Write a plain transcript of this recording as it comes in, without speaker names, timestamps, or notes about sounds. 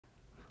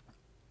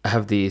I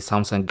have the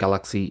Samsung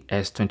Galaxy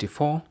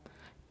S24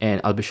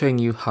 and I'll be showing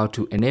you how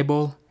to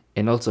enable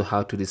and also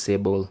how to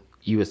disable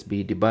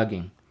USB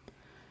debugging.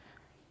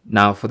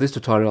 Now for this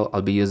tutorial,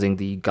 I'll be using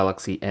the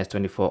Galaxy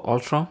S24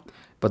 Ultra,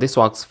 but this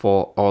works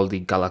for all the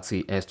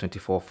Galaxy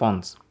S24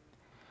 phones.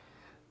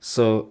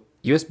 So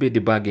USB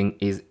debugging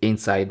is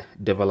inside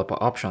developer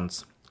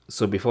options.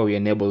 So before we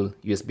enable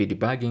USB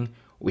debugging,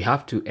 we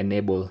have to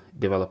enable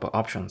developer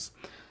options.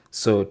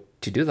 So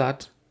to do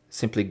that,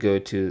 simply go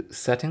to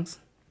settings.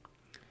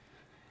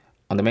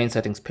 On the main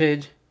settings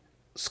page,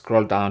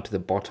 scroll down to the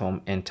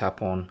bottom and tap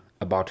on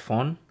About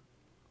Phone.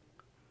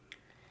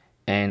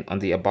 And on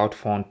the About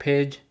Phone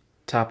page,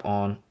 tap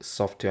on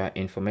Software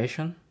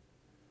Information.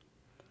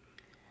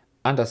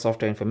 Under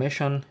Software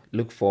Information,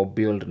 look for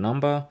Build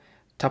Number,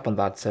 tap on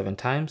that 7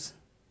 times.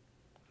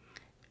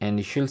 And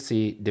you should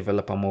see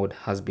Developer Mode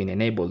has been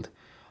enabled.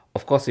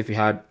 Of course, if you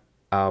had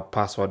a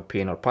password,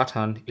 PIN, or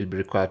pattern, you'll be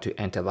required to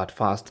enter that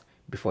first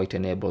before it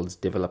enables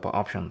developer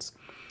options.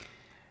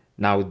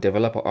 Now with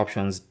developer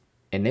options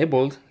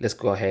enabled, let's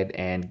go ahead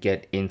and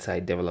get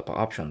inside developer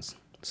options.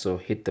 So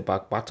hit the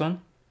back button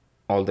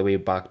all the way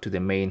back to the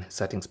main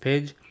settings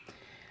page.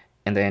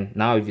 And then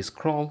now if you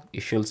scroll,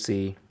 you should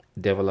see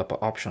developer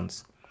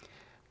options.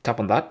 Tap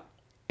on that.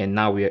 And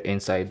now we are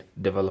inside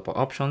developer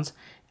options.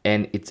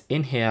 And it's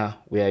in here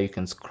where you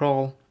can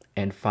scroll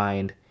and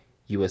find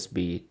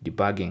USB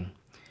debugging.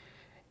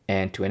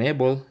 And to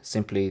enable,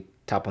 simply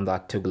tap on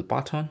that toggle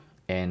button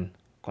and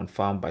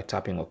confirm by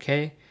tapping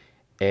OK.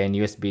 And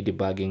USB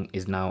debugging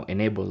is now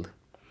enabled.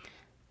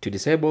 To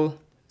disable,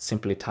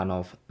 simply turn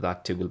off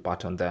that toggle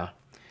button there.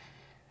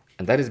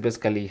 And that is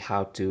basically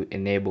how to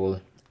enable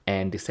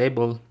and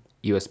disable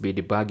USB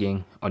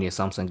debugging on your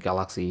Samsung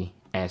Galaxy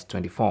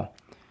S24.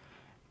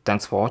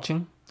 Thanks for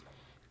watching.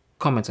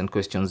 Comments and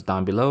questions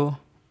down below,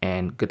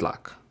 and good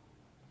luck.